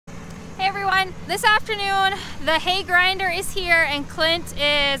everyone, this afternoon the hay grinder is here and Clint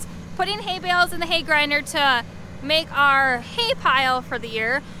is putting hay bales in the hay grinder to make our hay pile for the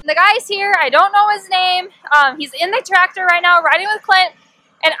year. The guy's here, I don't know his name. He's in the tractor right now riding with Clint,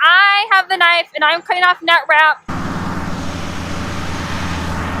 and I have the knife and I'm cutting off net wrap.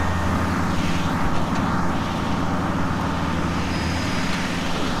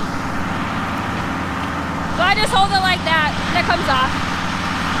 So I just hold it like that and it comes off.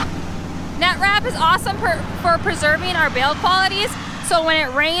 Net wrap is awesome for preserving our bale qualities. So when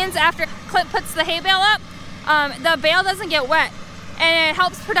it rains after Clint puts the hay bale up, the bale doesn't get wet and it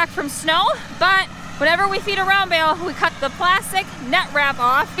helps protect from snow. But whenever we feed a round bale, we cut the plastic net wrap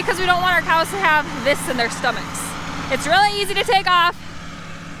off because we don't want our cows to have this in their stomachs. It's really easy to take off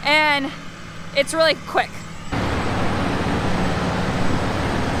and it's really quick.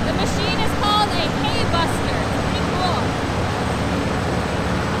 The machine is called a hay buster. It's pretty cool.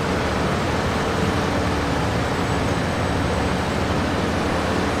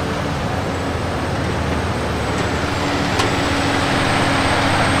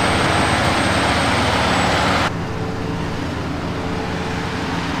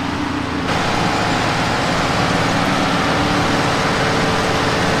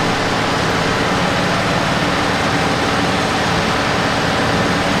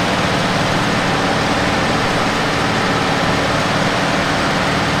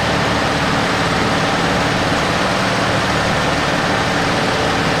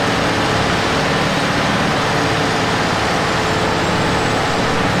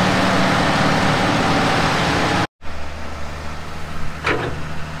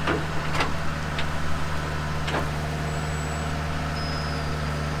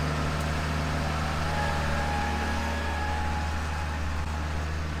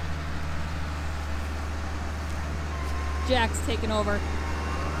 Jack's taking over.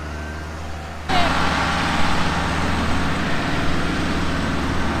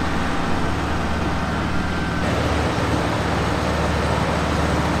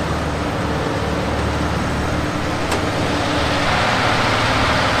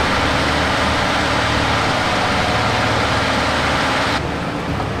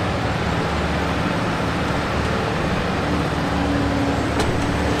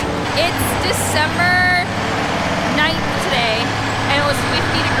 It's December 9th today, and it was 50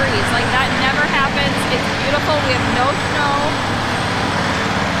 degrees. Like, that never happens. It's beautiful. We have no snow.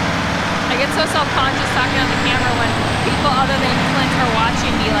 I get so self-conscious talking on the camera when people other than Clint are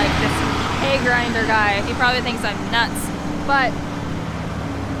watching me, like this hay grinder guy. He probably thinks I'm nuts, but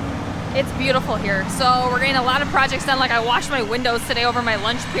it's beautiful here. So we're getting a lot of projects done. Like, I washed my windows today over my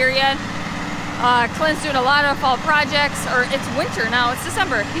lunch period. Clint's doing a lot of fall projects, or it's winter now, it's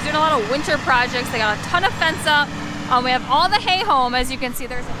December. He's doing a lot of winter projects. They got a ton of fence up. We have all the hay home. As you can see,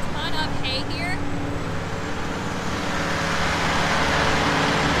 there's a ton of hay here.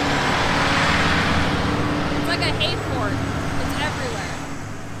 It's like a hay fort. It's everywhere.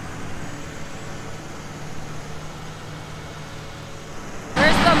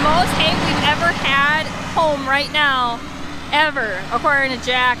 There's the most hay we've ever had home right now. Ever, according to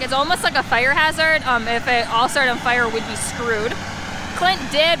Jack. It's almost like a fire hazard. If it all started on fire, we'd be screwed. Clint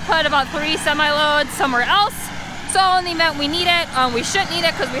did put about 3 semi-loads somewhere else. So in the event we need it, we shouldn't need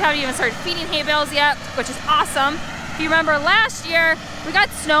it because we haven't even started feeding hay bales yet, which is awesome. If you remember last year, we got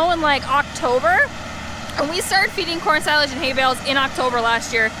snow in like October, and we started feeding corn silage and hay bales in October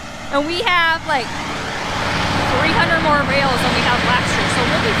last year, and we have like 300 more bales than we had last year, so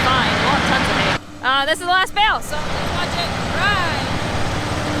we'll be fine. We'll have tons of hay. This is the last bale, so let's watch it ride.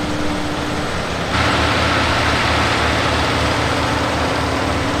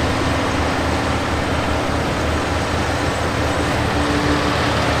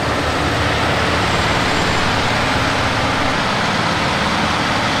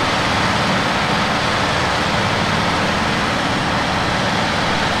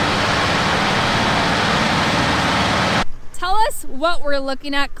 Tell us what we're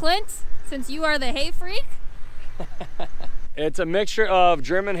looking at, Clint, since you are the hay freak. It's a mixture of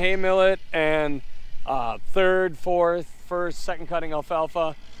German hay millet and third, fourth, first, second cutting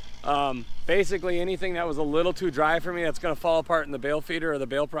alfalfa. Basically anything that was a little too dry for me that's going to fall apart in the bale feeder or the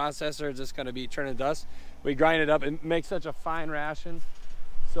bale processor is just going to be turning dust. We grind it up and make such a fine ration.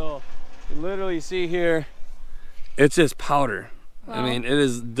 So you literally see here, it's just powder. Wow. I mean, it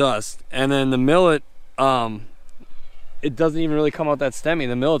is dust. And then the millet, it doesn't even really come out that stemmy.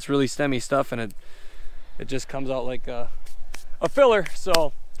 The millet's really stemmy stuff, and it just comes out like a filler.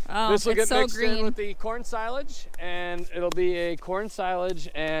 So this will get mixed in with the corn silage, and it'll be a corn silage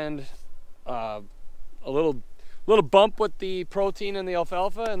and a little little bump with the protein and the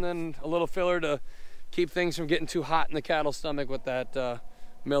alfalfa, and then a little filler to keep things from getting too hot in the cattle stomach with that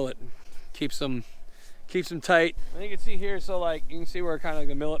millet. Keeps them tight. And you can see here, so like you can see where kind of like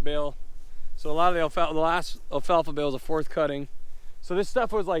the millet bale. So a lot of the alfalfa, the last alfalfa bale is a 4th cutting. So this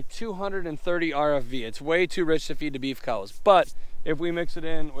stuff was like 230 RFV. It's way too rich to feed to beef cows. But if we mix it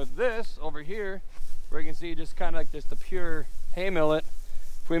in with this over here, where you can see just kind of like just the pure hay millet,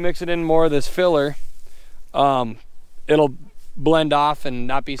 if we mix it in more of this filler, it'll blend off and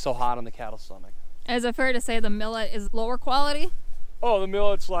not be so hot on the cattle stomach. Is it fair to say the millet is lower quality? Oh, the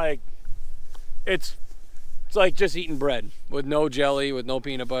millet's like, it's like just eating bread with no jelly, with no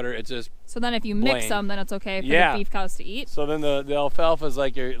peanut butter. It's just so then if you mix them, then it's okay for the beef cows to eat. So then the alfalfa is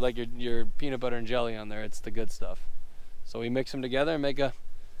like your peanut butter and jelly on there. It's the good stuff. So we mix them together and make a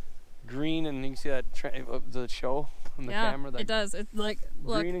green, and you can see that the show on the camera. It does. It's like,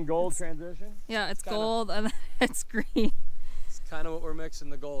 look, green and gold transition. Yeah, it's gold and then it's green. It's kind of what we're mixing.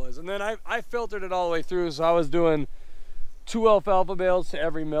 The goal is, and then I filtered it all the way through. So I was doing 2 alfalfa bales to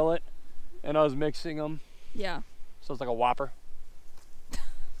every millet, and I was mixing them. Yeah. So it's like a Whopper.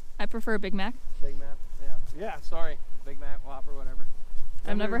 I prefer Big Mac. Big Mac, yeah. Yeah, sorry. Big Mac, Whopper, whatever.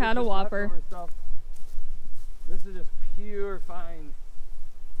 I've never had a Whopper. This is just pure fine.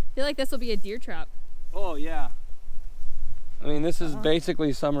 I feel like this will be a deer trap. Oh, yeah. I mean, this is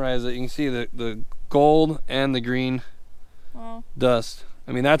basically summarized. You can see the gold and the green dust.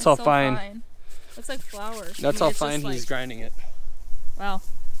 I mean, that's how so fine. Looks like flour. That's how fine he's grinding it. Wow.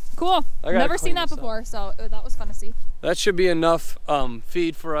 Cool. Never seen that before, so that was fun to see. That should be enough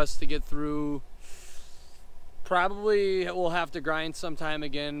feed for us to get through. Probably we'll have to grind sometime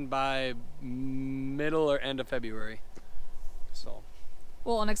again by middle or end of February. So.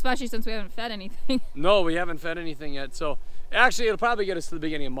 Well, and especially since we haven't fed anything. No, we haven't fed anything yet. So actually, it'll probably get us to the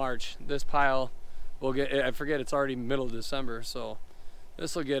beginning of March. This pile will get. I forget it's already middle of December, so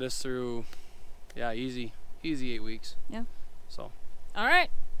this will get us through. Yeah, easy 8 weeks. Yeah. So. All right.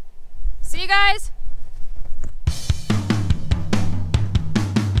 See you guys.